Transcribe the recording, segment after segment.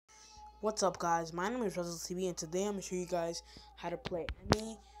What's up, guys? My name is Russell CB, and today I'm going to show you guys how to play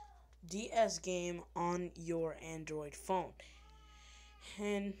any DS game on your Android phone.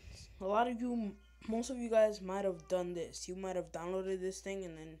 And a lot of you, most of you guys might have done this. You might have downloaded this thing,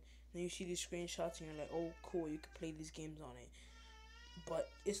 and then you see these screenshots, and you're like, oh, cool, you can play these games on it. But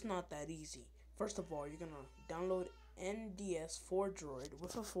it's not that easy. First of all, you're going to download NDS for Droid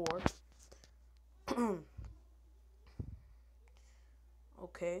with a 4.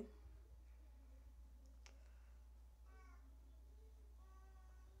 Okay.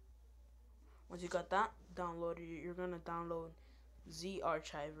 Once you got that downloaded, you're going to download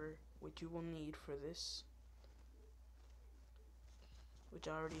ZArchiver, which you will need for this, which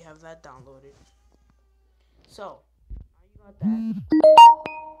I already have that downloaded. So, now you got that, you're going to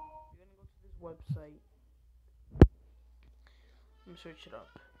go to this website. Let me search it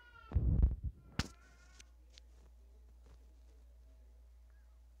up.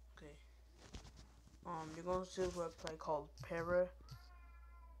 Okay. You're going to this website called Paradise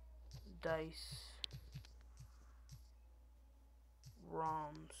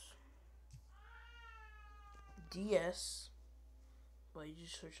ROMs DS, but you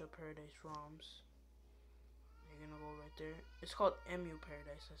just search up Paradise ROMs. You're gonna go right there. It's called MU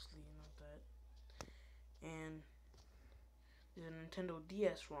Paradise, actually, you know that. And these are Nintendo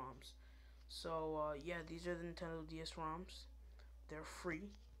DS ROMs. So yeah, these are the Nintendo DS ROMs. They're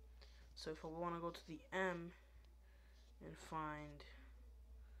free. So if I want to go to the M and find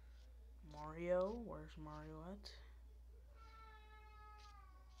Mario, where's Mario at?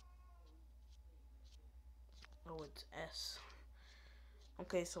 Oh, it's S.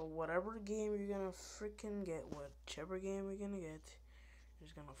 Okay, so whatever game you're gonna freaking get, whichever game you're gonna get, you're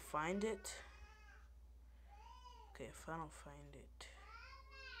just gonna find it. Okay, if I don't find it,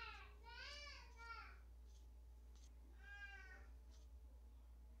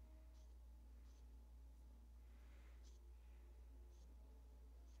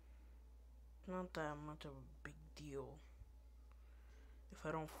 not that much of a big deal if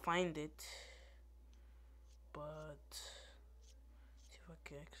I don't find it, but see if I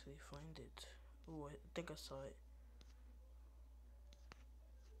can actually find it. Oh, I think I saw it.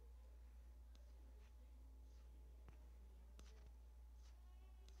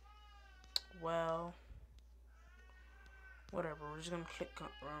 Well, whatever, we're just gonna click on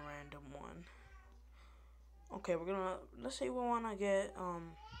a random one. Okay, let's say we wanna get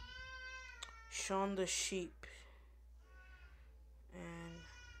Shaun the Sheep. And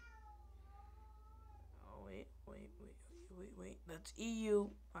oh wait, that's EU.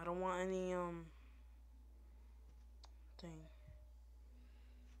 I don't want any thing.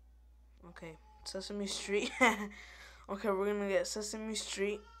 Okay, Sesame Street. Okay, we're gonna get Sesame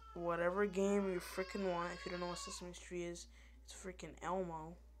Street, whatever game you freaking want. If you don't know what Sesame Street is, it's freaking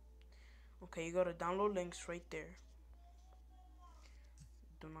Elmo. Okay, you gotta download links right there.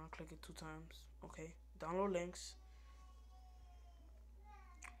 Do not click it 2 times. Okay, download links.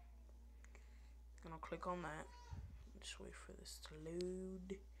 Gonna click on that. Just wait for this to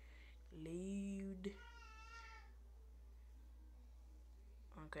load.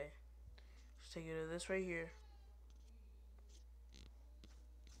 Okay, just take you to this right here.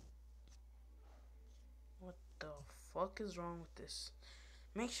 What the fuck is wrong with this?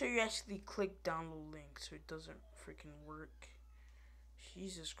 Make sure you actually click download links so it doesn't freaking work.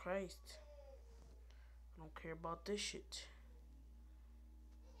 Jesus Christ. I don't care about this shit.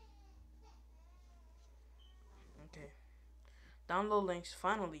 Okay. Download links,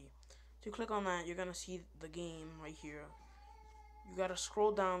 finally. If you click on that, you're gonna see the game right here. You gotta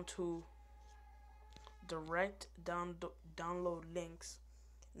scroll down to direct download links,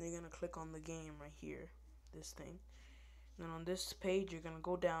 and you're gonna click on the game right here, this thing. And then on this page, you're gonna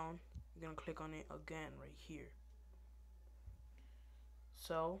go down, you're gonna click on it again right here.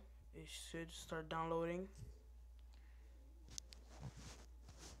 So it should start downloading.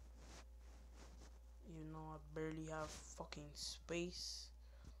 You know, I barely have fucking space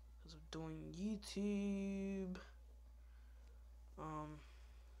because of doing YouTube.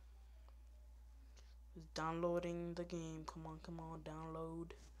 It's downloading the game. Come on,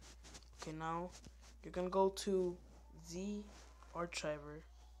 download. Okay, now you're gonna go to ZArchiver,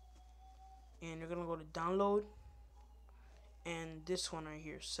 and you're gonna go to download, and this one right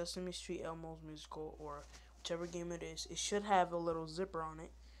here, Sesame Street Elmo's Musical, or whichever game it is. It should have a little zipper on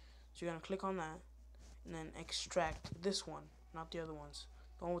it. So you're gonna click on that, and then extract this one, not the other ones.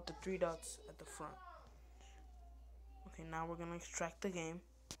 The one with the 3 dots at the front. Okay, now we're gonna extract the game.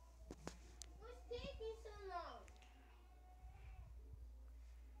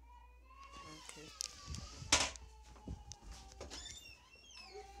 Okay.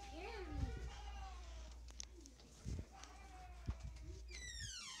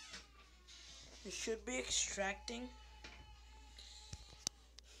 should be extracting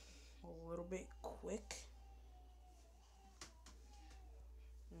a little bit quick.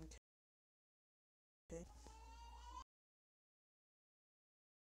 Okay.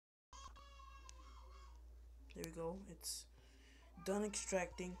 There we go. It's done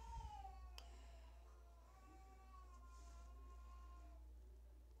extracting.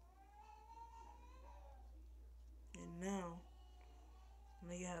 And now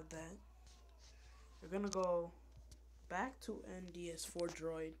you have that. We're gonna go back to NDS4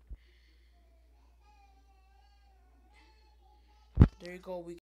 Droid. There you go.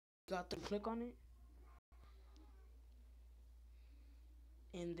 We got the click on it.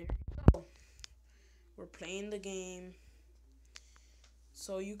 And there you go. We're playing the game.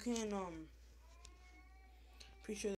 So you can pretty sure